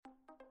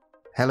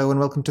Hello and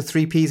welcome to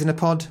 3Ps in a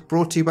Pod,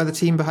 brought to you by the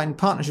team behind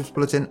Partnerships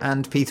Bulletin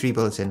and P3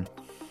 Bulletin.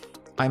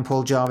 I'm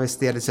Paul Jarvis,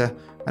 the editor,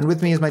 and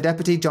with me is my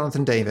deputy,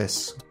 Jonathan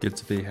Davis. Good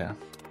to be here.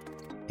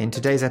 In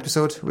today's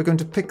episode, we're going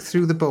to pick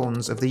through the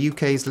bones of the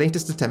UK's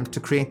latest attempt to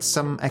create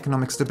some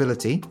economic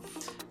stability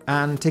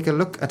and take a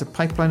look at a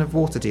pipeline of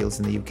water deals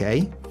in the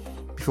UK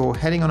before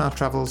heading on our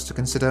travels to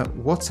consider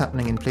what's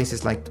happening in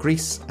places like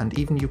Greece and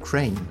even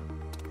Ukraine.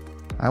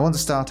 I want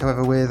to start,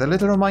 however, with a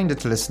little reminder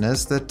to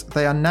listeners that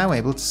they are now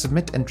able to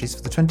submit entries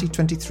for the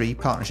 2023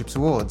 Partnerships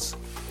Awards.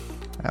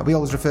 We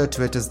always refer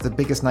to it as the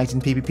biggest night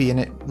in PPP, and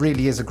it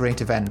really is a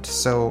great event.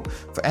 So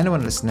for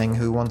anyone listening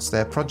who wants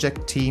their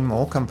project, team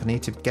or company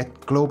to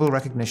get global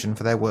recognition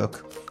for their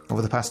work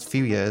over the past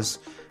few years,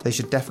 they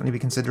should definitely be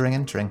considering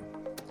entering.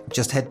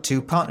 Just head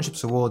to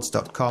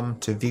partnershipsawards.com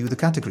to view the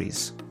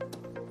categories.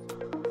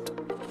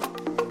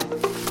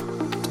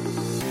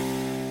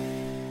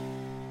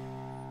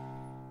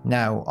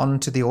 Now, on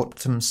to the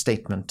autumn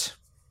statement.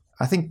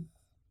 I think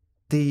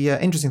the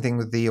interesting thing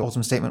with the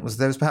autumn statement was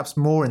there was perhaps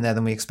more in there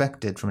than we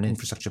expected from an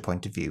infrastructure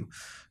point of view.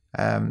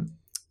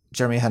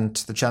 Jeremy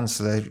Hunt, the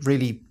Chancellor,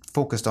 really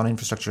focused on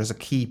infrastructure as a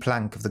key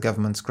plank of the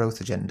government's growth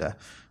agenda.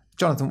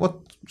 Jonathan, what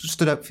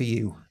stood out for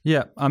you?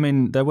 Yeah, I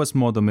mean, there was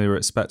more than we were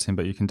expecting,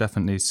 but you can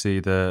definitely see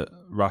the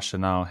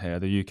rationale here.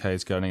 The UK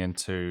is going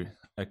into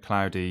a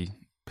cloudy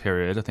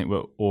period. I think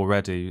we're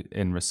already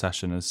in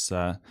recession, as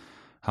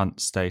Hunt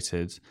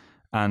stated.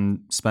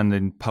 And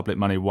spending public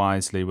money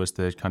wisely was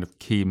the kind of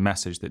key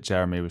message that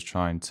Jeremy was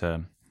trying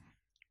to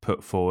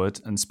put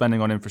forward. And spending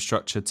on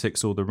infrastructure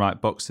ticks all the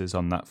right boxes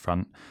on that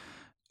front.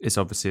 It's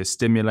obviously a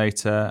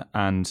stimulator,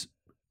 and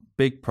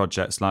big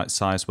projects like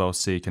Sizewell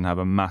C can have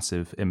a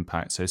massive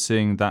impact. So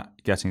seeing that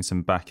getting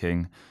some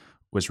backing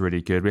was really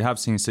good. We have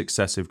seen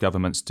successive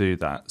governments do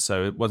that,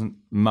 so it wasn't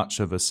much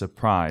of a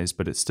surprise,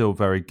 but it's still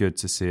very good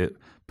to see it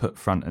put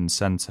front and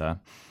centre.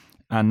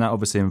 And that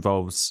obviously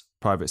involves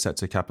private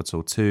sector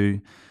capital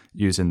too,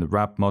 using the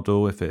RAB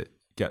model if it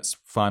gets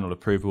final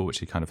approval, which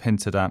he kind of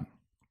hinted at.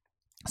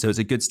 So it's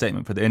a good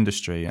statement for the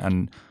industry.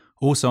 And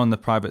also on the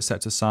private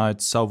sector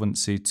side,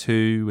 Solvency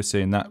II, we're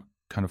seeing that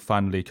kind of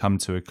finally come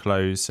to a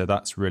close. So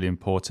that's really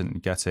important in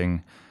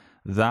getting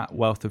that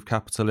wealth of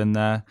capital in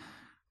there.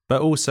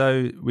 But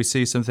also we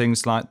see some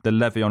things like the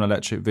levy on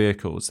electric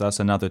vehicles. That's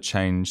another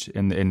change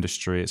in the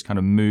industry. It's kind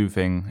of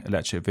moving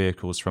electric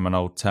vehicles from an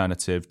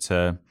alternative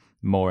to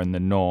more in the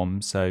norm.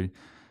 So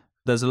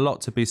there's a lot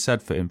to be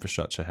said for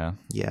infrastructure here.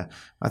 Yeah,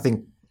 I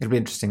think it'll be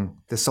interesting.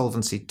 The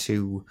Solvency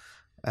II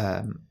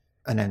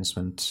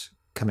announcement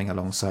coming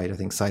alongside, I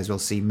think Sizewell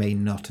C may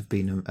not have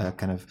been a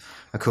kind of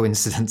a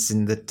coincidence,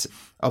 in that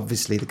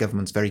obviously the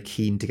government's very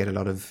keen to get a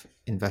lot of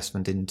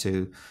investment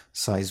into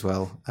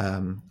Sizewell.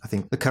 I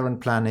think the current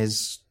plan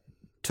is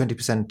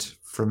 20%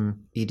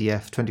 from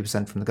EDF,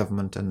 20% from the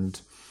government, and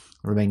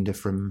the remainder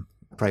from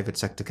private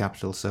sector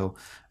capital. So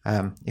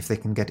if they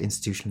can get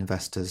institutional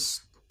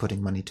investors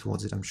putting money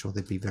towards it, I'm sure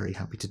they'd be very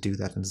happy to do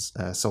that. And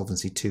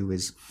Solvency II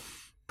is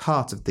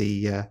part of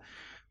the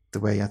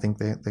way I think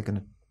they're going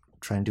to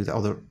try and do that.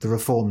 Or the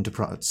reform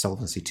to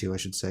Solvency II, I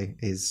should say,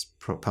 is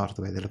part of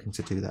the way they're looking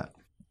to do that.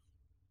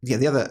 Yeah,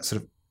 the other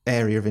sort of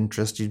area of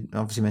interest, you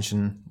obviously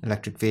mentioned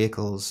electric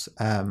vehicles.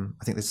 I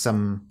think there's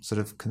some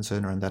sort of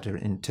concern around that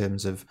in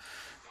terms of,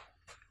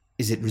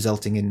 is it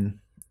resulting in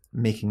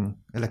making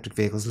electric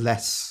vehicles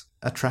less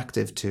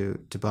attractive to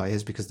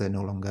buyers because they're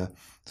no longer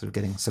sort of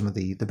getting some of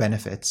the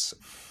benefits.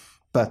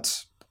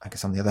 But I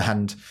guess on the other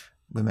hand,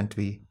 we're meant to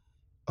be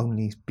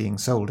only being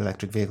sold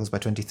electric vehicles by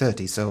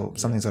 2030, so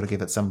something's got to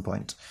give at some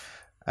point.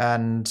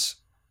 And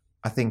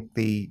I think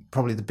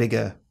probably the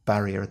bigger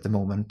barrier at the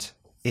moment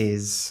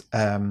is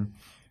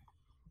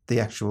the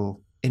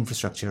actual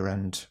infrastructure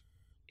around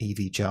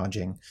EV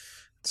charging.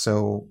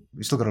 So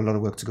we've still got a lot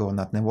of work to go on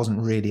that, and there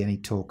wasn't really any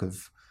talk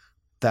of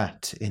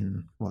that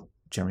in what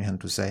Jeremy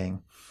Hunt was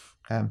saying.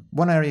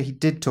 One area he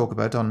did talk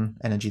about on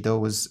energy, though,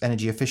 was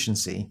energy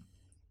efficiency.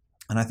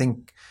 And I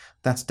think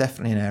that's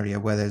definitely an area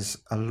where there's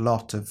a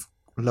lot of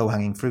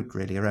low-hanging fruit,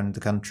 really, around the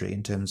country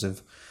in terms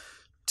of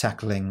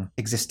tackling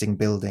existing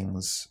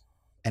buildings'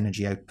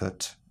 energy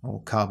output,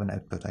 or carbon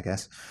output, I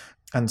guess.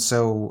 And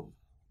so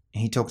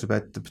he talked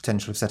about the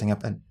potential of setting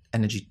up an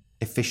energy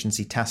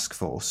efficiency task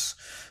force,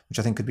 which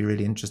I think could be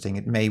really interesting.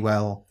 It may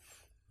well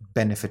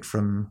benefit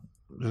from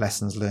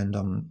lessons learned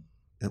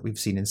that we've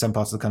seen in some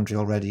parts of the country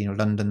already. You know,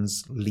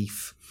 London's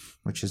LEAF,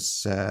 which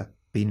has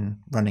been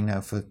running now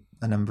for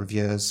a number of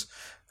years.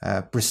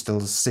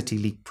 Bristol's City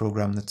Leak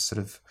programme that's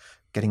sort of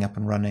getting up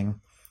and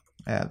running.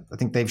 I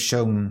think they've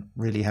shown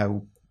really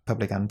how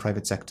public and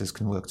private sectors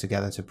can work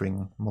together to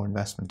bring more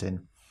investment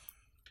in.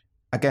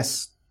 I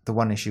guess the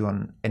one issue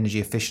on energy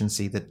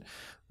efficiency that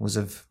was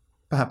of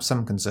perhaps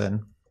some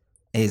concern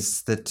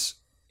is that,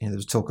 you know, there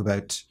was talk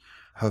about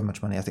how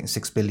much money, I think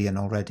 6 billion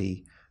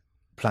already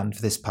planned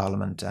for this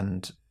Parliament,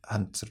 and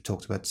sort of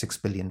talked about 6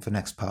 billion for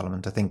next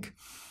Parliament. I think,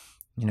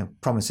 you know,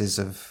 promises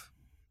of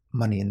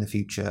money in the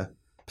future,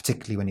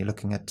 particularly when you're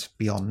looking at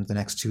beyond the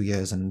next 2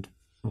 years and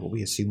what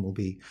we assume will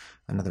be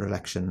another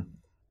election,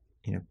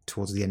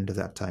 towards the end of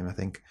that time, I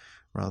think,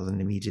 rather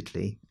than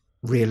immediately.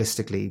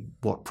 Realistically,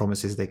 what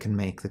promises they can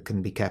make that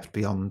can be kept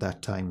beyond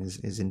that time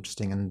is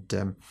interesting.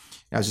 And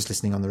I was just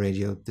listening on the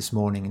radio this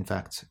morning, in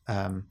fact,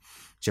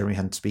 Jeremy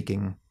Hunt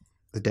speaking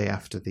the day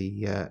after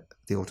the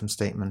autumn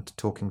statement,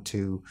 talking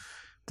to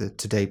the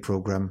Today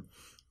programme,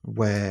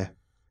 where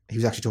he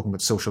was actually talking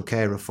about social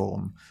care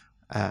reform,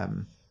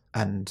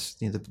 and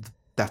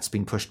that's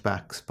been pushed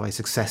back by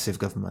successive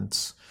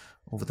governments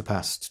over the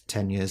past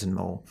 10 years and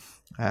more.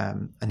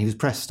 And he was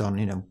pressed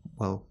on,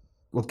 well,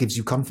 what gives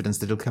you confidence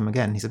that it'll come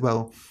again? He said,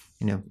 well,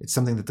 it's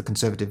something that the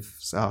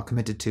Conservatives are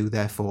committed to.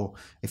 Therefore,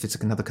 if it's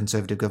another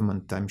Conservative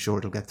government, I'm sure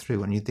it'll get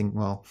through. And you think,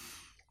 well,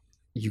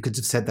 you could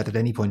have said that at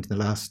any point in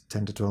the last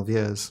 10 to 12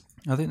 years.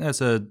 I think there's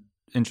a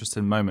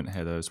interesting moment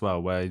here, though, as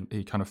well, where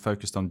he kind of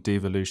focused on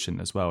devolution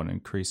as well and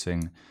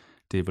increasing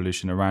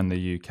devolution around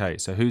the UK.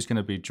 So who's going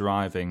to be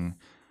driving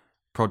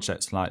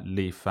projects like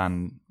Leaf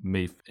and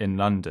Meath in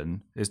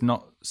London is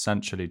not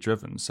centrally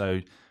driven. So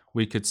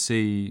we could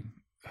see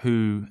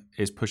who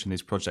is pushing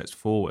these projects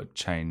forward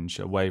change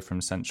away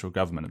from central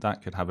government.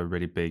 That could have a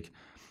really big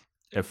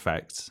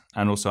effect.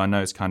 And also, I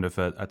know it's kind of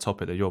a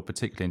topic that you're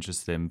particularly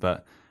interested in,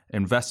 but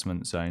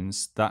investment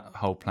zones, that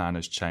whole plan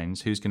has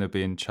changed. Who's going to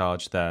be in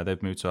charge there?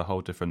 They've moved to a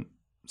whole different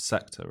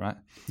sector, right?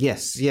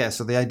 Yes, yeah.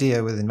 So the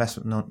idea with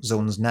investment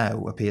zones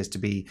now appears to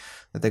be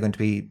that they're going to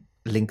be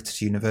linked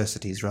to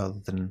universities rather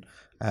than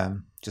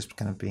just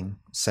kind of being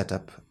set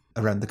up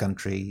around the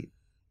country,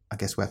 I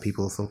guess, where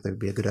people thought they would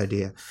be a good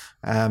idea.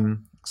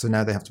 So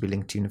now they have to be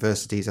linked to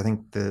universities. I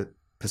think the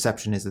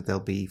perception is that there'll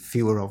be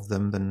fewer of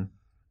them than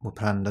were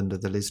planned under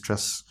the Liz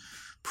Truss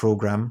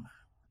programme.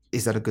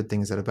 Is that a good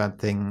thing? Is that a bad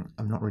thing?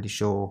 I'm not really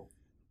sure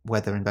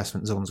whether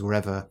investment zones were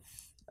ever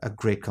a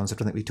great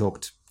concept. I think we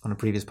talked on a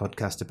previous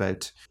podcast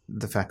about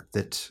the fact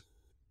that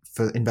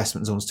for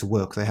investment zones to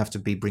work, they have to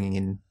be bringing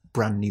in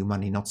brand new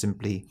money, not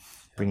simply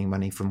bringing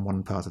money from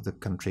one part of the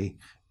country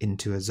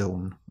into a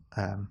zone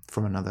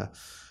from another.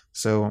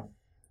 So,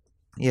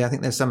 yeah, I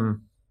think there's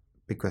some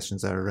big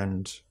questions there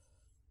around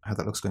how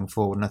that looks going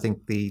forward. And I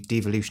think the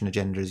devolution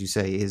agenda, as you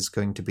say, is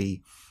going to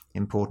be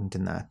important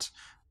in that.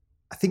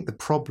 I think the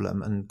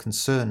problem and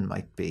concern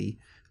might be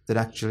that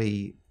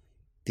actually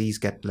these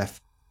get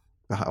left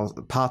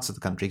behind, parts of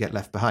the country get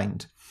left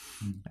behind.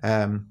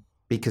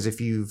 Because if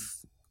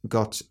you've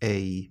got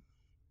a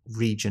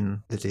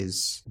region that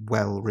is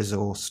well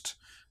resourced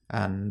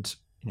and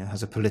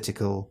has a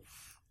political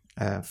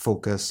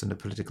focus and a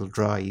political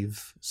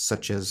drive,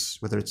 such as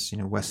whether it's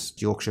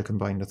West Yorkshire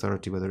Combined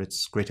Authority, whether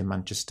it's Greater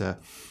Manchester,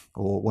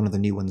 or one of the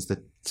new ones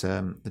that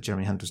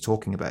Jeremy Hunt was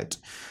talking about,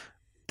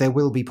 there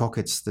will be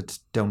pockets that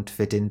don't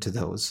fit into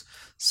those.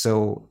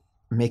 So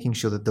making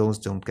sure that those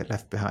don't get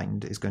left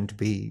behind is going to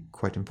be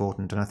quite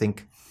important. And I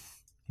think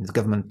the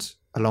government,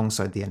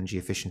 alongside the energy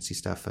efficiency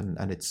stuff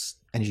and its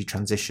energy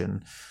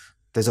transition,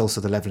 there's also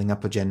the levelling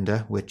up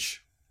agenda,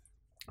 which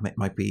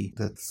might be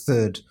the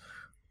third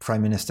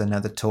Prime Minister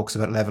now that talks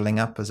about levelling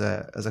up as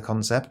a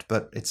concept,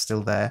 but it's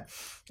still there.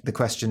 The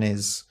question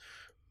is,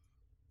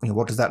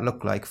 what does that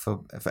look like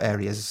for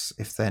areas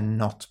if they're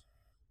not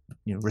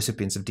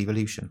recipients of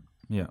devolution?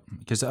 Yeah,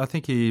 because I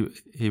think he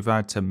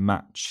vowed to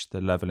match the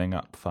Levelling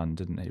Up Fund,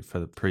 didn't he, for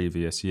the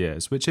previous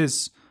years, which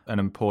is an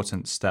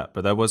important step.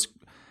 But there was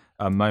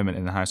a moment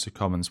in the House of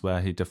Commons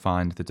where he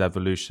defined the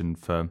devolution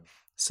for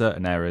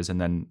certain areas and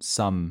then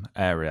some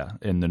area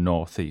in the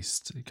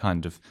northeast.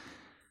 Kind of,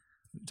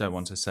 don't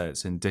want to say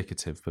it's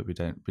indicative, but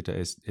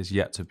is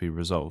yet to be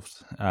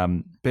resolved.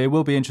 But it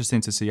will be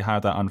interesting to see how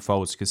that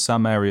unfolds, because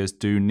some areas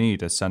do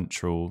need a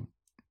central,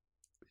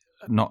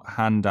 not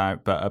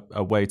handout, but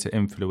a way to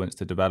influence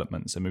the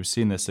developments. And we've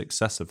seen the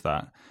success of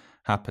that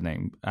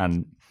happening.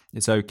 And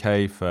it's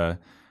okay for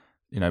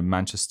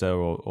Manchester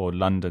or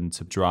London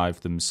to drive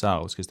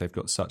themselves because they've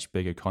got such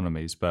big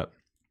economies. But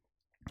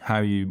how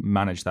you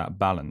manage that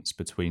balance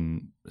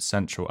between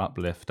central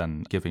uplift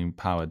and giving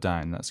power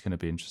down, that's going to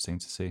be interesting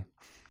to see.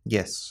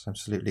 Yes,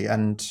 absolutely.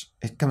 And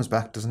it comes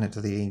back, doesn't it,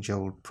 to the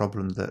age-old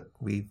problem that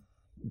we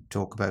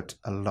talk about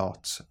a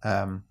lot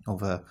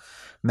over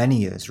many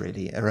years,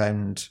 really,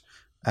 around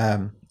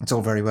it's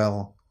all very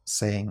well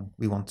saying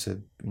we want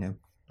to,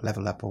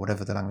 level up, or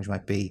whatever the language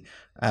might be,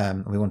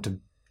 and we want to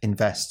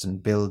invest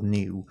and build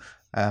new.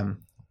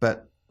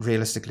 But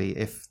realistically,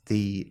 if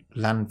the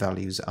land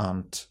values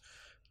aren't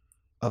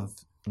of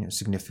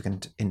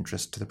significant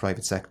interest to the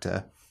private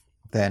sector,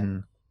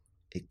 then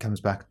it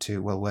comes back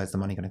to, well, where's the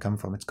money going to come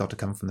from? It's got to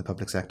come from the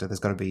public sector. There's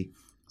got to be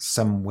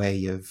some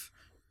way of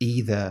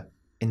either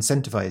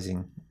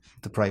incentivizing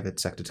the private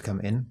sector to come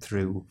in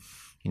through,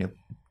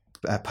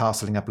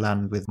 parceling up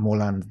land with more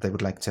land they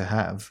would like to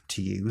have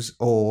to use,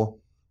 or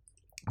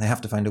they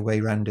have to find a way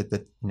around it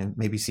that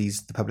maybe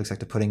sees the public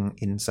sector putting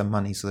in some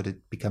money so that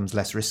it becomes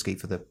less risky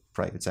for the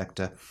private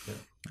sector.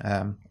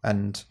 Yeah.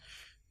 And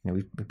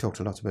we've talked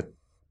a lot about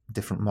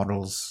different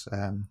models.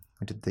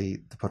 We did the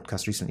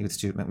podcast recently with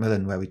Stuart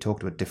McMillan where we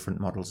talked about different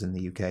models in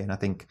the UK, and I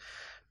think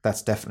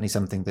that's definitely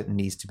something that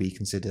needs to be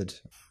considered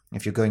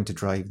if you're going to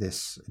drive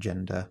this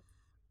agenda.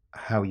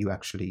 how you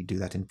actually do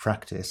that in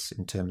practice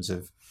in terms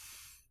of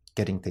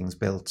getting things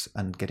built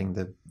and getting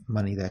the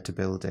money there to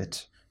build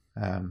it.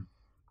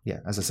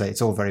 As I say,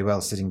 it's all very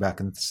well sitting back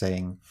and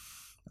saying,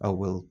 "Oh,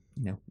 we'll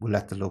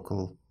let the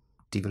local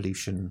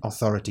devolution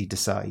authority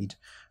decide,"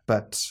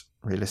 but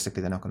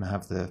realistically, they're not going to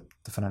have the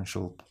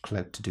financial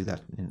clout to do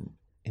that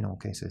in all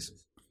cases.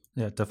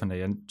 Yeah,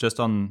 definitely. And just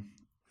on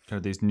kind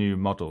of these new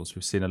models,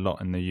 we've seen a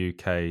lot in the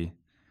UK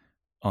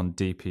on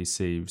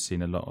DPC. We've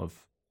seen a lot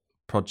of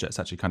projects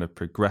actually kind of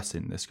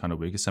progressing this kind of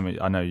week. It's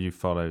something I know you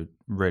follow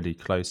really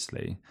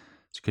closely.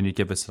 So can you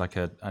give us like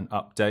an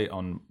update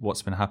on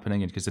what's been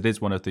happening? Because it is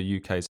one of the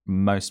UK's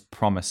most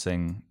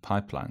promising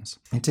pipelines.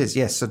 It is,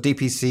 yes. So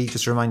DPC,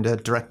 just a reminder,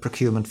 direct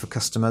procurement for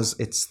customers.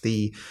 It's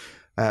the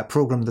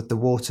programme that the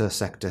water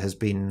sector has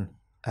been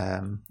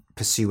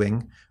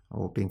pursuing,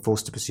 or being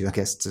forced to pursue, I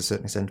guess, to a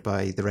certain extent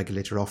by the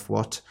regulator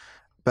Ofwat.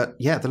 But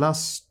yeah, the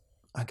last,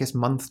 I guess,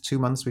 month, 2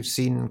 months, we've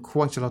seen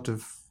quite a lot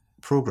of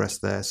progress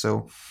there.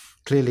 So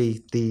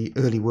clearly the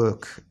early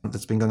work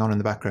that's been going on in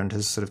the background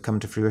has sort of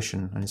come to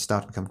fruition, and it's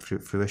starting to come to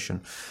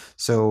fruition.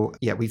 So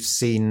yeah, we've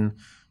seen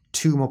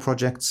 2 more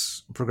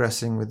projects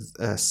progressing, with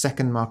a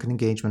second market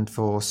engagement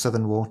for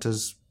Southern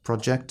Waters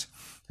project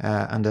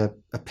and a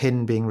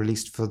PIN being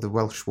released for the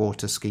Welsh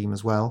Water Scheme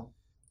as well.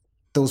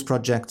 Those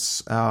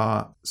projects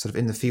are sort of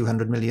in the few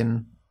 $100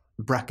 million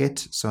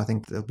bracket, so I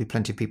think there'll be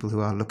plenty of people who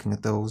are looking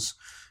at those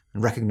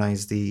and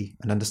recognise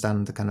and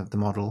understand the kind of the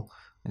model.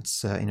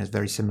 It's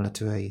very similar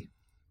to a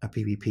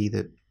PPP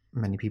that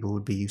many people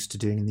would be used to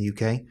doing in the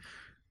UK.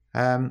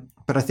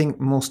 But I think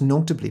most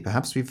notably,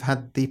 perhaps, we've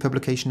had the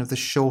publication of the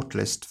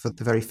shortlist for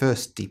the very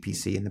first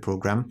DPC in the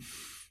programme,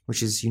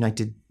 which is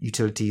United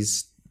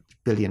Utilities'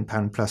 £1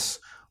 billion plus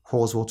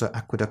Haweswater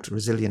Aqueduct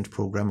Resilient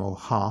Programme, or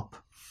HARP.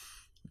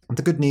 And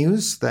the good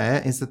news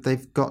there is that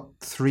they've got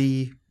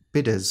 3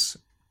 bidders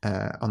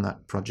on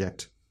that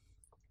project.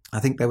 I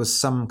think there was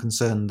some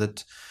concern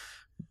that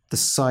the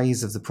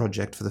size of the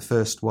project for the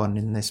first one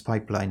in this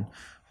pipeline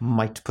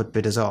might put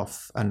bidders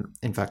off. And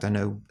in fact, I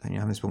know,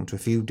 having spoken to a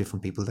few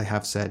different people, they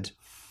have said,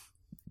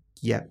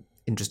 yeah,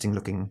 interesting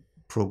looking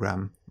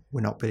programme.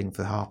 We're not bidding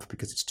for HARP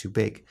because it's too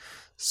big.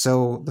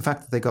 So the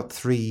fact that they got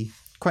 3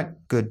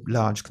 quite good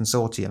large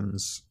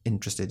consortiums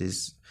interested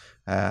is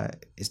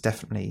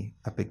definitely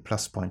a big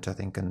plus point, I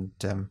think. And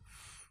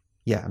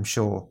I'm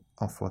sure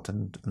Ofwat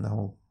and the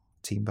whole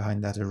team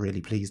behind that are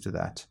really pleased with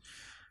that.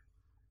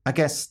 I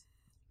guess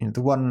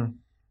the one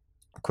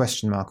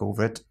question mark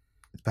over it,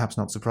 perhaps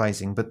not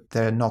surprising, but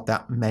there are not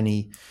that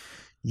many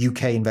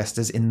UK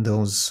investors in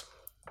those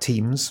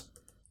teams.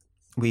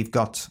 We've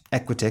got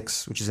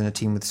Equitix, which is in a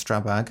team with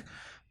Strabag,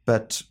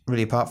 but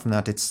really apart from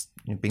that, it's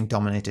being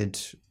dominated,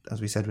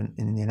 as we said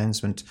in the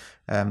announcement,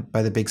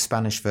 by the big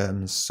Spanish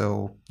firms.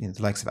 So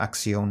the likes of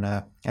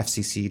Acciona,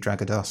 FCC,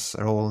 Dragados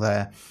are all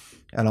there,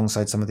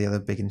 alongside some of the other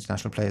big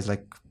international players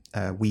like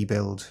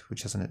WeBuild,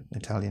 which has an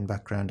Italian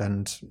background,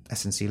 and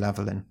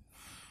SNC-Lavalin.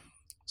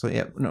 So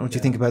what do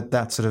you think about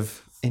that sort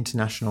of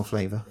international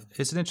flavour?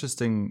 It's an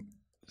interesting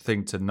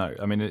thing to note.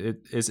 I mean,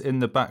 it is in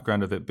the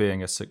background of it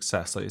being a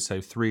success. Like you say,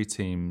 3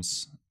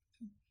 teams,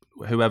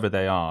 whoever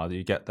they are,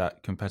 you get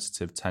that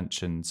competitive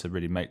tension to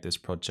really make this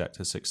project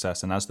a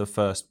success. And as the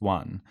first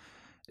one,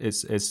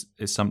 is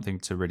something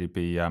to really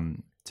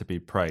be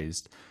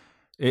praised.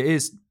 It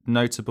is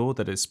notable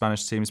that it's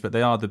Spanish teams, but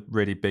they are the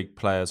really big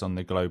players on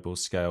the global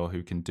scale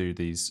who can do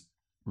these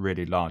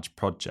really large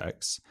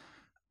projects.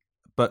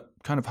 But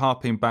kind of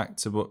harping back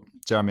to what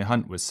Jeremy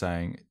Hunt was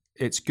saying,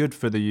 it's good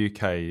for the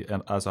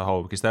UK as a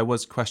whole, because there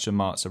was question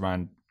marks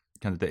around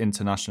kind of the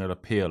international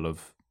appeal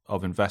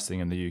of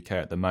investing in the UK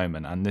at the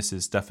moment. And this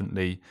is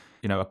definitely,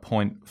 a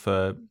point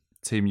for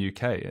Team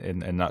UK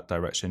in that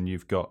direction.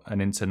 You've got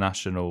an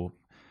international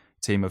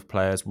team of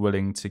players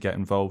willing to get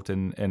involved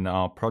in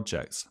our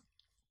projects,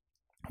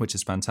 which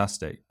is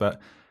fantastic. But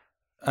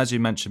as you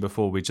mentioned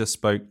before, we just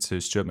spoke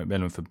to Stuart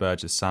McMillan from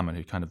Burgess Salmon,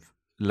 who kind of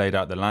laid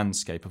out the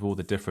landscape of all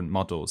the different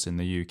models in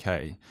the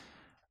UK.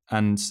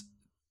 And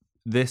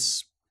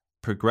this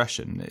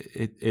progression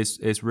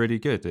is really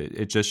good.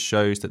 It just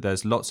shows that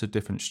there's lots of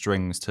different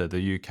strings to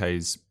the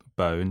UK's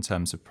bow in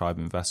terms of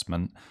private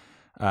investment.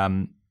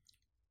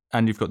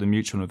 And you've got the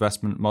mutual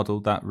investment model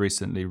that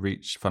recently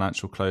reached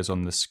financial close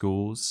on the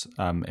schools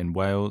in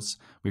Wales.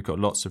 We've got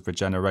lots of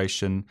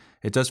regeneration.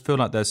 It does feel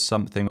like there's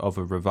something of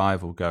a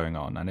revival going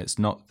on, and it's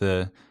not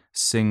the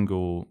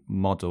single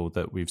model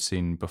that we've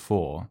seen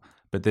before,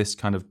 but this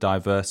kind of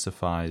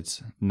diversified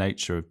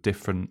nature of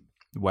different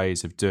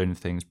ways of doing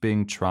things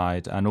being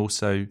tried, and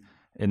also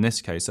in this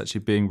case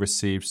actually being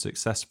received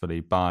successfully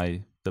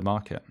by the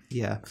market.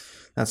 Yeah,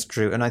 that's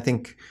true. And I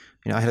think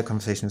I had a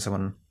conversation with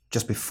someone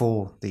just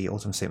before the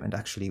autumn statement,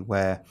 actually,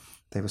 where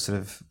they were sort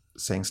of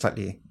saying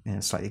slightly in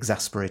a slightly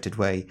exasperated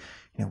way,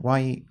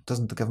 why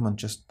doesn't the government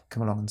just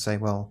come along and say,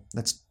 well,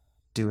 let's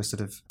do a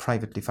sort of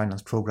privately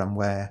financed program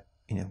where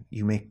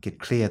you make it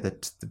clear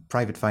that the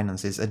private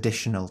finance is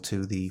additional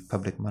to the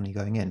public money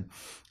going in.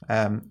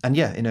 And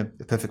yeah, in a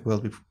perfect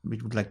world, we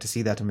would like to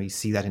see that, and we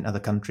see that in other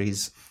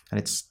countries, and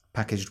it's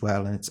packaged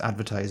well and it's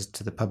advertised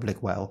to the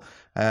public well.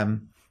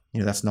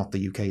 That's not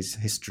the UK's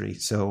history.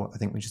 So I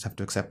think we just have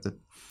to accept that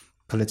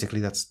politically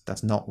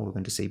that's not what we're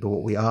going to see. But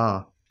what we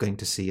are going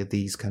to see are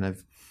these kind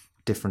of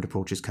different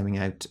approaches coming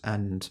out,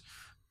 and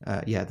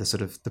the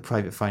sort of the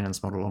private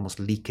finance model almost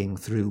leaking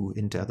through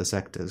into other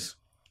sectors.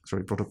 So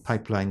we brought up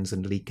pipelines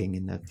and leaking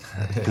in a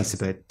piece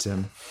about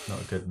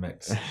not a good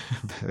mix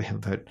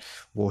about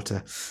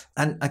water.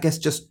 And I guess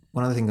just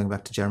one other thing, going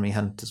back to Jeremy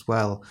Hunt as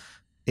well,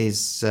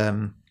 is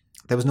there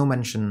was no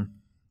mention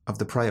of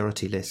the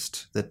priority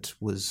list that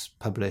was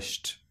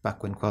published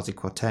back when Kwasi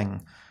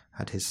Kwarteng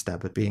had his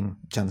stab at being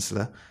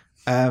Chancellor.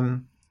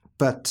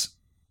 But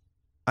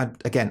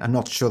I'm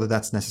not sure that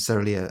that's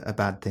necessarily a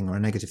bad thing or a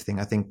negative thing.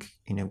 I think,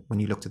 when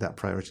you looked at that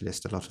priority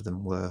list, a lot of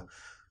them were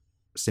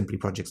simply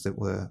projects that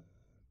were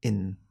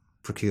in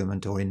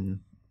procurement or in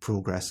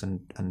progress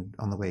and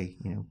on the way,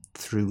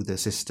 through the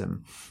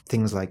system.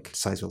 Things like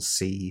Sizewell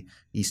C,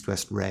 East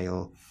West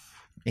Rail,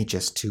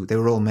 HS2, they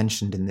were all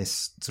mentioned in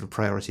this sort of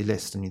priority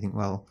list. And you think,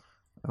 well,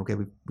 okay,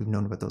 we've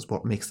known about those.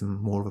 What makes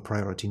them more of a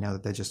priority now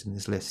that they're just in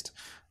this list?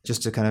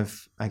 Just to kind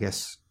of, I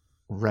guess,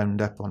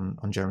 round up on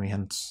Jeremy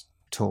Hunt's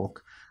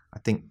talk, I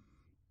think,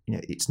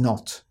 it's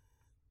not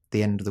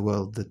the end of the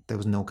world that there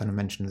was no kind of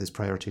mention of this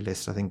priority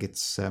list. I think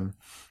it's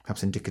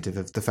perhaps indicative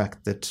of the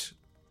fact that,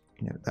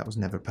 that was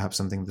never perhaps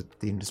something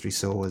that the industry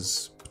saw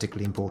as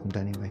particularly important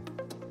anyway.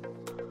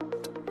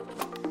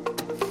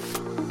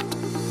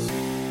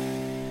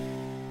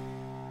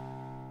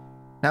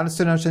 Now let's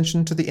turn our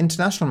attention to the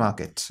international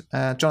market.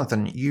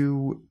 Jonathan,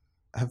 you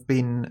have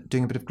been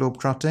doing a bit of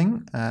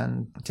globetrotting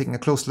and taking a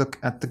close look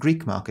at the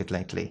Greek market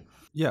lately.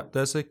 Yeah,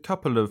 there's a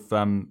couple of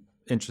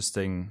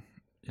interesting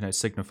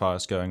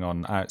signifiers going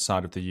on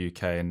outside of the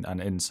UK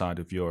and inside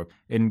of Europe.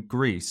 In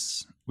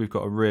Greece, we've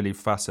got a really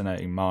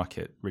fascinating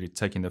market, really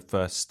taking the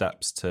first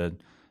steps to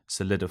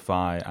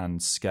solidify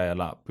and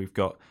scale up. We've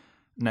got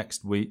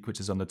next week, which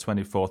is on the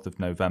 24th of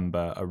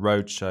November, a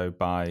roadshow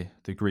by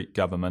the Greek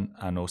government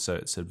and also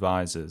its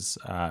advisors.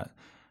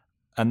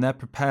 And they're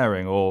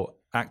preparing or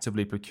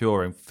actively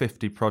procuring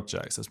 50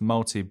 projects. That's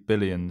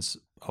multi-billions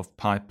of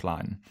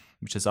pipeline,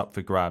 which is up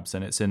for grabs.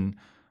 And it's in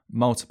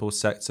multiple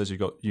sectors. You've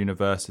got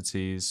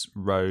universities,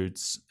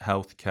 roads,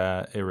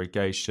 healthcare,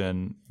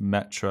 irrigation,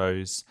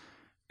 metros.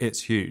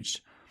 It's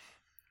huge.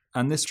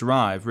 And this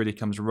drive really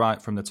comes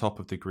right from the top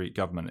of the Greek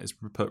government. It's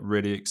put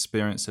really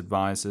experienced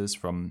advisors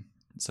from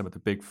some of the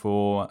big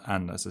four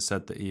and, as I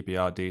said, the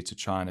EBRD to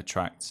try and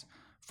attract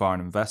foreign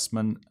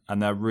investment.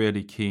 And they're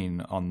really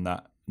keen on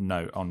that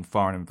note, on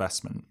foreign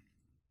investment.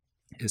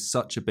 It's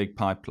such a big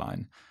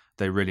pipeline.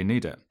 They really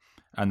need it.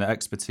 And the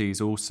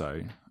expertise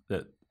also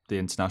that the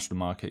international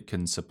market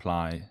can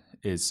supply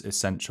is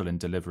essential in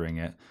delivering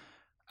it.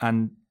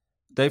 And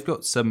they've got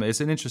it's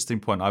an interesting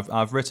point.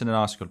 I've written an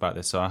article about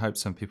this, so I hope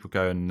some people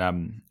go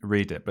and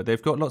read it. But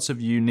they've got lots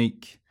of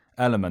unique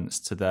elements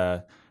to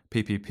their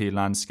PPP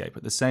landscape.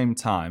 At the same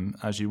time,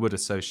 as you would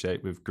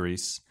associate with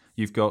Greece,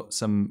 you've got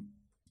some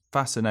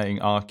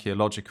fascinating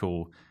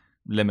archaeological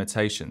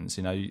limitations.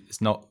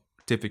 It's not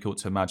difficult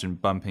to imagine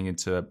bumping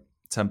into a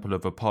Temple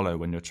of Apollo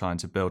when you're trying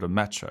to build a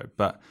metro.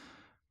 But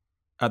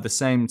at the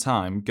same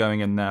time, going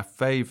in their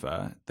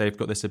favour, they've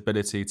got this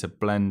ability to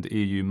blend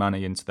EU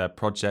money into their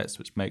projects,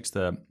 which makes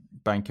the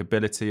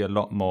bankability a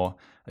lot more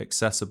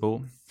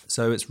accessible.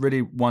 So it's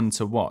really one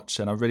to watch.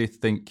 And I really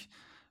think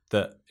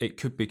that it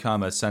could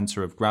become a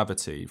centre of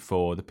gravity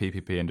for the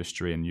PPP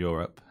industry in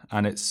Europe.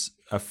 And it's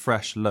a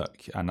fresh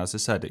look. And as I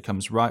said, it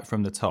comes right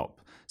from the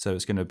top. So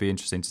it's going to be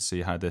interesting to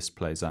see how this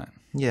plays out.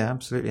 Yeah,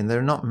 absolutely. And there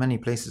are not many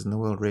places in the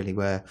world really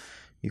where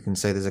you can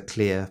say there's a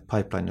clear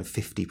pipeline of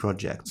 50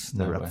 projects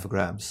that are up for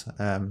grabs.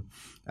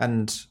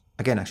 And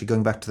again, actually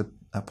going back to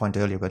the point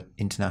earlier about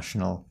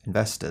international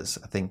investors,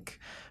 I think,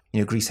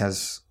 Greece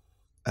has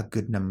a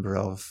good number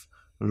of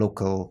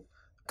local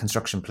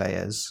construction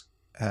players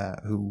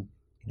who,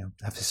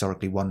 have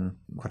historically won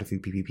quite a few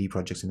PPP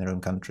projects in their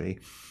own country.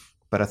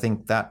 But I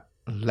think that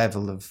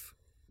level of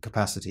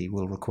capacity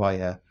will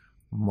require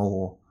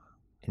more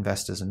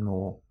investors and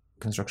more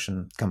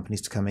construction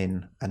companies to come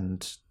in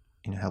and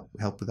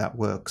help with that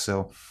work.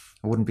 So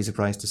I wouldn't be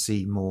surprised to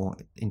see more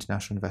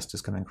international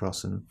investors coming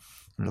across and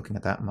looking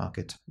at that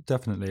market.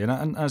 Definitely.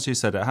 And as you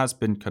said, it has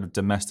been kind of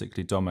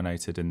domestically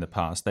dominated in the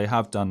past. They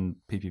have done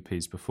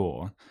PPPs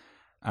before.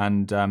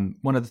 And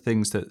one of the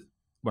things that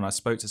when I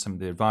spoke to some of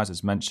the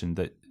advisors mentioned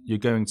that you're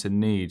going to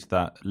need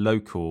that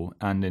local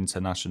and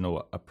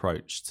international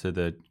approach to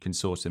the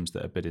consortiums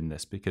that are bidding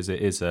this, because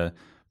it is a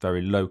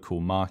very local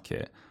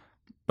market.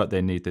 But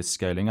they need this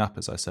scaling up,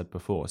 as I said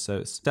before. So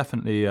it's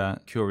definitely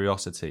a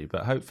curiosity,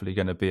 but hopefully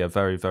going to be a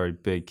very, very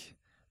big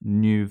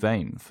new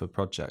vein for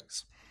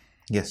projects.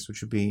 Yes,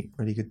 which would be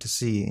really good to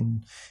see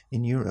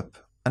in Europe.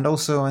 And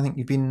also, I think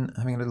you've been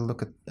having a little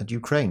look at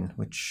Ukraine,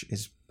 which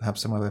is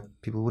perhaps somewhere where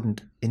people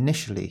wouldn't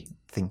initially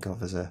think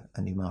of as a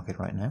new market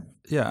right now.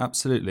 Yeah,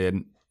 absolutely.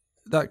 And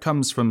that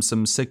comes from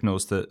some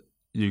signals that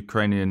the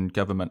Ukrainian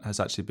government has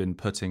actually been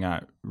putting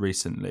out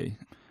recently.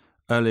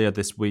 earlier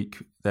this week,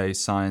 they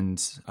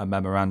signed a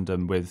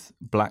memorandum with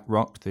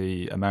BlackRock,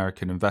 the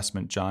American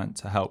investment giant,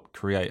 to help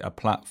create a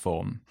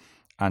platform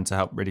and to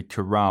help really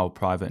corral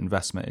private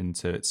investment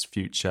into its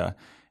future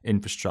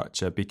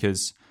infrastructure.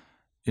 Because,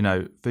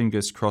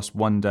 fingers crossed,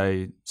 one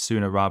day,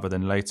 sooner rather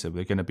than later,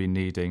 we're going to be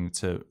needing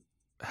to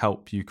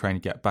help Ukraine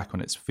get back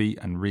on its feet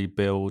and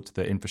rebuild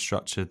the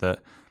infrastructure that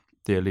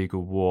the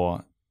illegal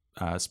war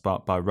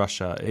sparked by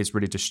Russia is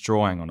really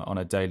destroying on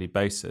a daily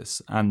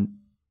basis. And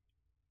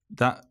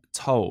that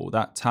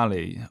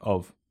tally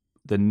of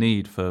the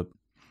need for,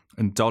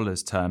 in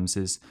dollars terms,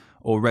 is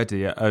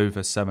already at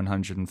over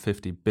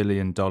 $750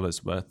 billion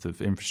worth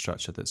of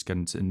infrastructure that's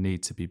going to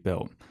need to be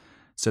built.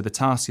 So the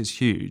task is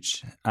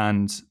huge.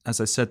 And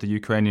as I said, the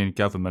Ukrainian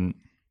government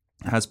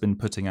has been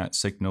putting out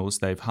signals.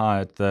 They've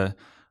hired the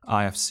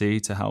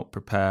IFC to help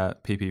prepare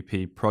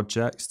PPP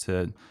projects,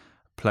 to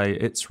play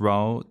its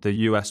role. The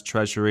US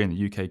Treasury and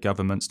the UK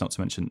governments, not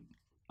to mention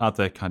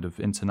other kind of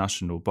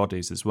international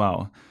bodies as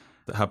well,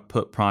 that have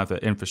put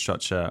private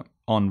infrastructure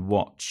on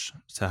watch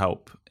to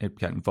help it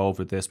get involved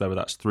with this, whether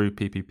that's through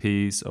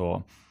PPPs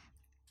or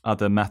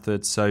other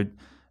methods. So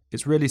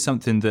it's really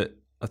something that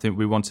I think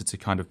we wanted to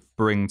kind of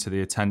bring to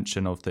the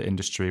attention of the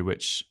industry,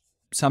 which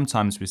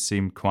sometimes we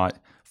seem quite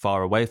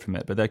far away from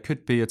it, but there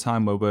could be a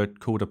time where we're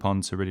called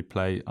upon to really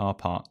play our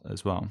part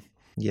as well.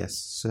 Yes,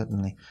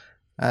 certainly.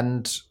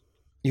 And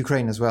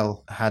Ukraine as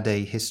well had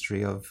a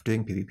history of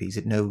doing PPPs.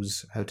 It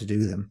knows how to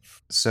do them.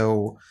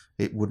 So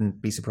it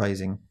wouldn't be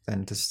surprising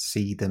then to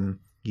see them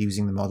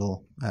using the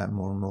model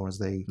more and more as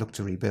they look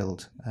to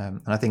rebuild.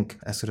 And I think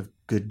a sort of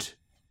good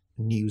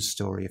news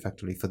story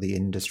effectively for the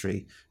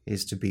industry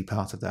is to be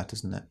part of that,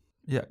 isn't it?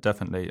 Yeah,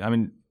 definitely. I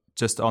mean,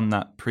 just on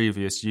that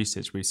previous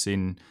usage, we've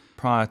seen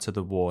prior to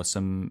the war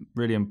some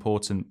really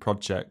important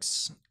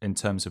projects in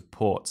terms of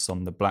ports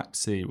on the Black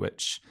Sea,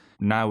 which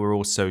now we're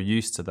all so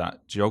used to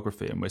that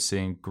geography, and we're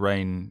seeing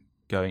grain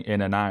going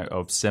in and out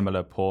of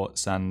similar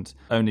ports. And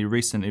only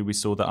recently we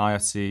saw the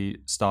IFC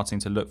starting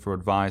to look for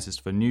advisors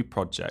for new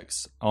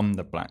projects on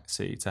the Black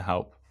Sea to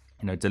help,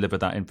 deliver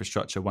that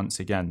infrastructure once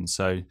again.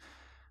 So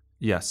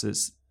yes,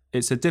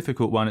 it's a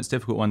difficult one. It's a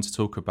difficult one to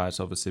talk about,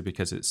 obviously,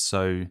 because it's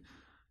so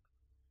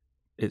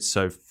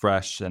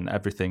fresh and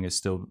everything is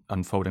still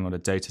unfolding on a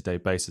day-to-day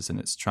basis, and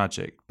it's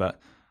tragic.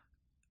 But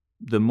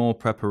the more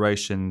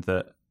preparation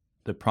that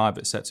the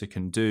private sector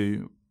can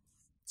do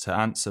to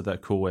answer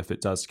that call if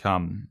it does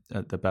come,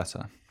 the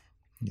better.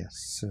 Yes,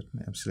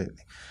 certainly,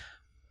 absolutely.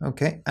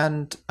 Okay,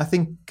 and I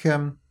think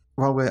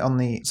while we're on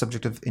the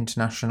subject of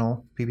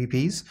international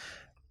PPPs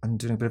and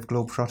doing a bit of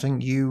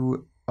globetrotting,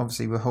 you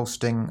obviously were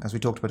hosting, as we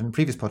talked about in the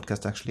previous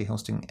podcast, actually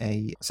hosting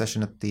a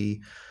session at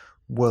the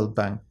World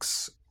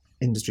Bank's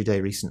Industry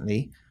Day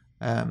recently.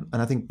 And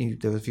I think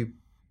there were a few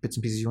bits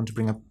and pieces you want to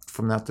bring up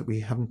from that we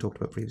haven't talked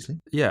about previously.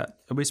 Yeah,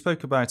 we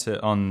spoke about it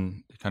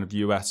on the kind of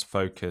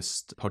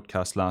US-focused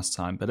podcast last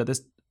time, but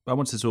I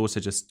wanted to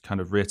also just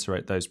kind of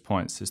reiterate those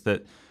points, is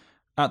that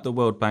at the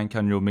World Bank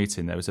annual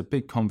meeting, there was a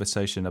big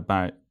conversation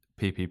about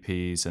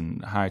PPPs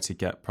and how to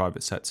get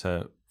private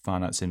sector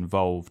finance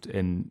involved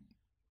in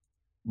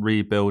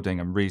rebuilding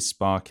and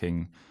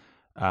re-sparking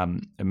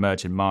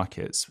emerging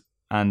markets.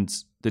 And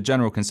the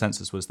general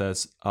consensus was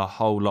there's a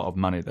whole lot of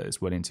money that is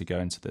willing to go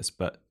into this,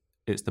 but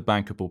it's the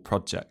bankable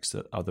projects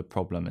that are the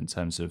problem in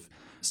terms of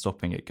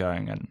stopping it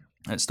going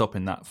and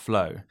stopping that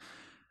flow.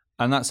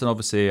 And that's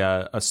obviously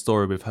a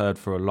story we've heard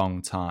for a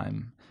long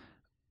time.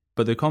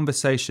 But the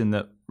conversation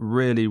that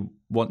really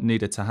what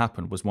needed to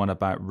happen was one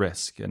about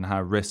risk and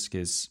how risk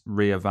is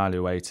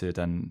reevaluated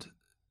and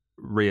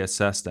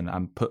reassessed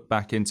and put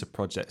back into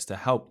projects to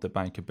help the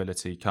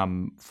bankability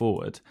come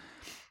forward.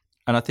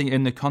 And I think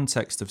in the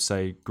context of,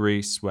 say,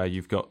 Greece, where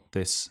you've got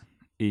this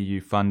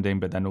EU funding,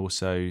 but then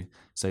also,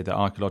 say, the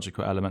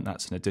archaeological element,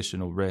 that's an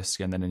additional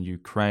risk. And then in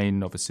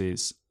Ukraine, obviously,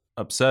 it's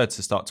absurd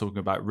to start talking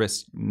about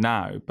risk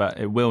now, but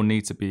it will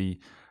need to be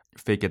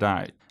figured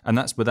out. And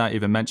that's without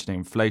even mentioning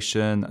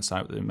inflation, that's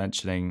without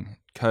mentioning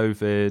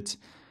COVID.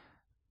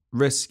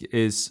 Risk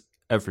is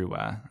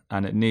everywhere,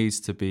 and it needs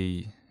to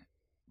be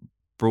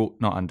brought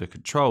not under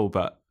control,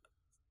 but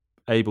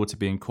able to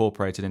be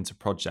incorporated into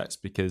projects,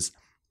 because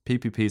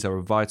PPPs are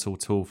a vital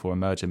tool for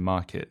emerging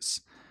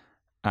markets,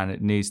 and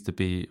it needs to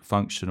be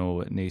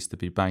functional, it needs to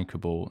be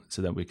bankable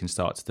so that we can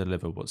start to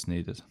deliver what's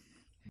needed.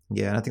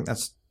 Yeah, and I think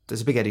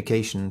there's a big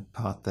education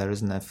part there,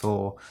 isn't there,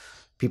 for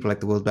people like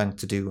the World Bank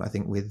to do, I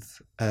think,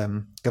 with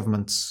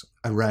governments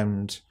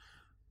around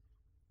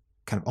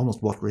kind of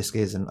almost what risk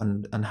is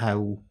and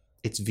how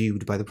it's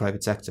viewed by the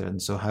private sector,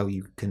 and so how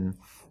you can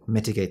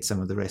mitigate some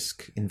of the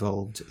risk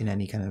involved in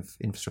any kind of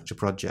infrastructure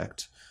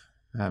project.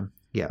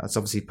 Yeah, that's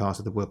obviously part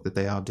of the work that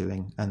they are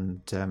doing,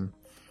 and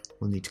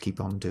we'll need to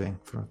keep on doing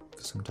for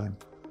some time.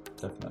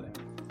 Definitely.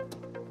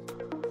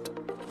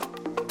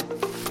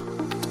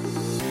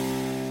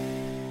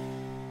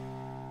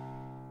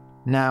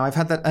 Now, I've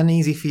had that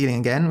uneasy feeling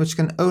again, which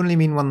can only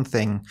mean one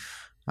thing.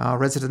 Our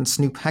resident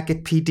Snoop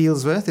Hackett P.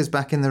 Dealsworth is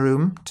back in the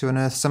room to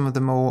unearth some of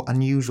the more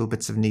unusual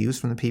bits of news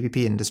from the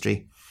PPP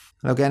industry.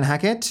 Hello again,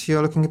 Hackett.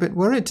 You're looking a bit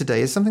worried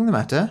today. Is something the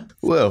matter?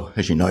 Well,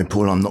 as you know,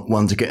 Paul, I'm not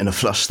one to get in a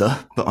fluster,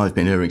 but I've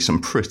been hearing some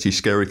pretty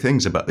scary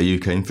things about the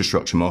UK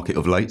infrastructure market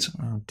of late.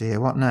 Oh dear,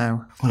 what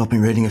now? Well, I've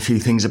been reading a few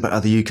things about how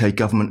the UK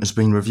government has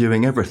been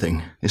reviewing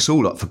everything. It's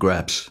all up for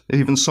grabs,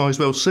 even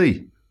Sizewell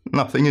C.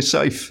 Nothing is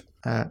safe.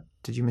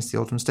 Did you miss the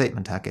autumn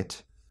statement,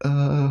 Hackett?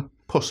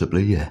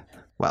 Possibly, yeah.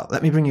 Well,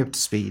 let me bring you up to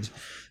speed.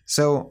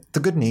 So, the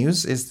good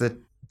news is that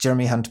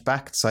Jeremy Hunt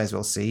backed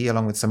Sizewell C,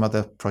 along with some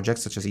other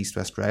projects such as East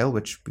West Rail,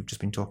 which we've just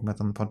been talking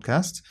about on the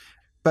podcast.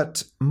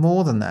 But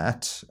more than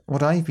that,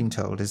 what I've been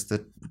told is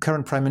that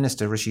current Prime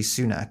Minister Rishi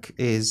Sunak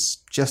is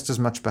just as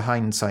much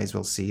behind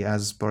Sizewell C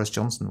as Boris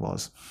Johnson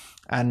was.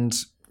 And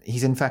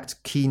he's in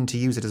fact keen to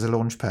use it as a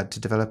launchpad to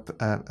develop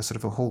a sort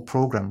of a whole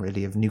programme,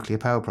 really, of nuclear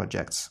power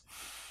projects,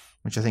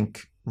 which I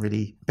think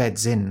really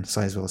beds in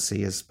Sizewell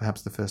C as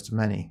perhaps the first of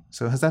many.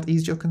 So has that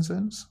eased your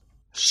concerns?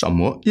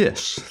 Somewhat,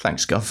 yes.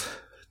 Thanks, Gov.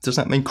 Does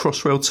that mean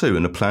Crossrail 2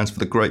 and the plans for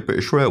the Great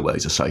British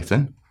Railways are safe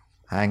then?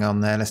 Hang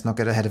on there, let's not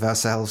get ahead of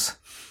ourselves.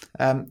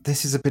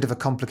 This is a bit of a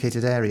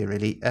complicated area,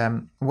 really.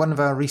 One of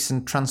our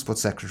recent Transport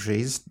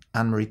Secretaries,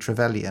 Anne-Marie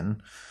Trevelyan,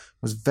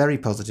 was very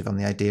positive on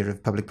the idea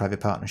of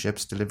public-private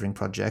partnerships delivering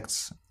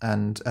projects,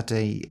 and at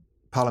a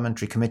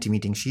parliamentary committee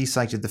meeting she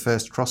cited the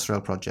first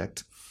Crossrail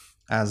project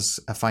as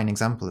a fine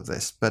example of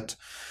this. But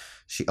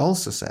she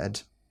also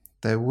said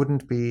there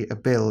wouldn't be a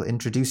bill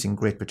introducing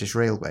Great British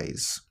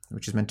Railways,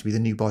 which is meant to be the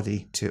new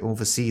body to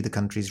oversee the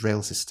country's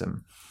rail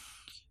system,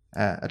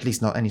 at least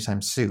not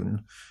anytime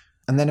soon.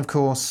 And then, of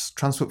course,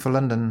 Transport for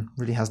London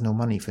really has no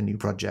money for new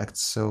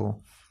projects,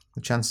 so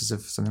the chances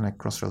of something like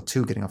Crossrail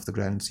 2 getting off the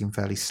ground seem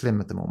fairly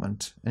slim at the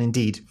moment. And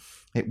indeed,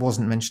 it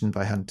wasn't mentioned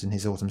by Hunt in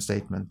his autumn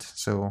statement,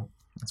 so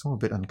it's all a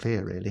bit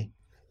unclear, really.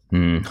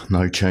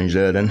 No change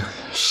there then.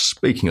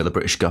 Speaking of the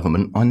British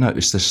government, I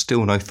noticed there's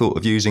still no thought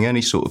of using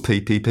any sort of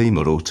PPP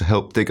model to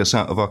help dig us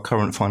out of our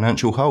current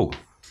financial hole.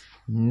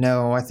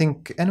 No, I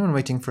think anyone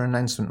waiting for an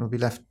announcement will be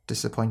left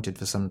disappointed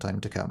for some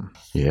time to come.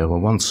 Yeah, well,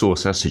 one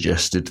source has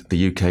suggested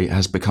the UK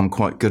has become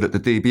quite good at the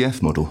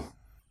DBF model.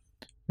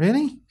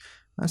 Really?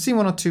 I've seen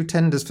one or two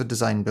tenders for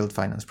design-build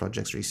finance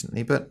projects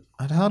recently, but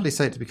I'd hardly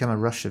say it's become a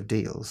rush of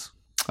deals.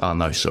 Oh,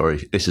 no,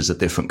 sorry. This is a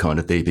different kind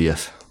of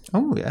DBF.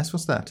 Oh, yes,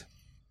 what's that?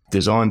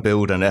 Design,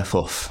 build and F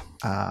off.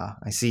 Ah,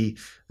 I see.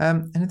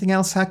 Anything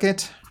else,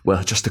 Hackett?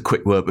 Well, just a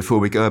quick word before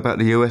we go about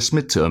the US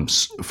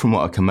midterms. From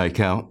what I can make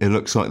out, it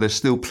looks like there's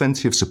still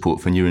plenty of support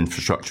for new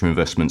infrastructure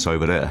investments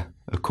over there.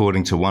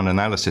 According to one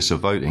analysis of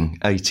voting,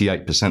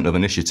 88% of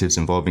initiatives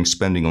involving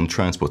spending on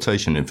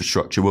transportation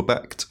infrastructure were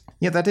backed.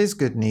 Yeah, that is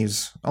good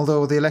news,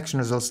 although the election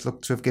results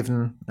look to have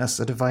given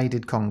us a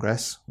divided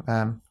Congress,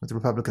 with the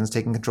Republicans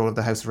taking control of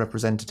the House of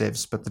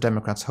Representatives, but the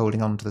Democrats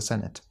holding on to the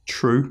Senate.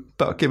 True,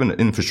 but given that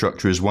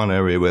infrastructure is one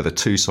area where the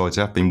two sides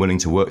have been willing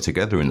to work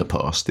together in the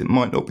past, it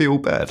might not be all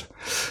bad.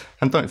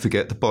 And don't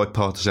forget, the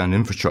Bipartisan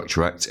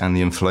Infrastructure Act and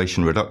the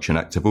Inflation Reduction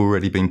Act have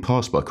already been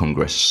passed by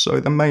Congress,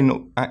 so there may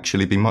not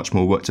actually be much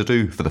more work to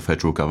do for the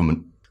federal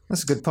government.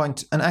 That's a good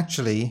point. And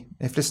actually,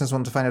 if listeners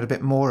want to find out a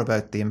bit more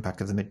about the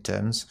impact of the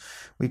midterms,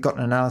 we've got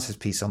an analysis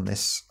piece on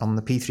this on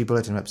the P3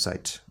 Bulletin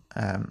website,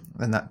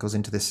 and that goes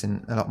into this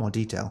in a lot more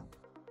detail.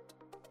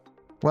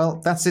 Well,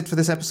 that's it for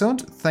this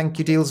episode. Thank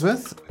you,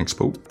 Dealsworth. Thanks,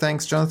 Paul.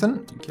 Thanks,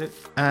 Jonathan. Thank you.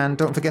 And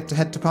don't forget to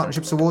head to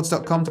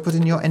partnershipsawards.com to put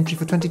in your entry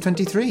for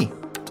 2023.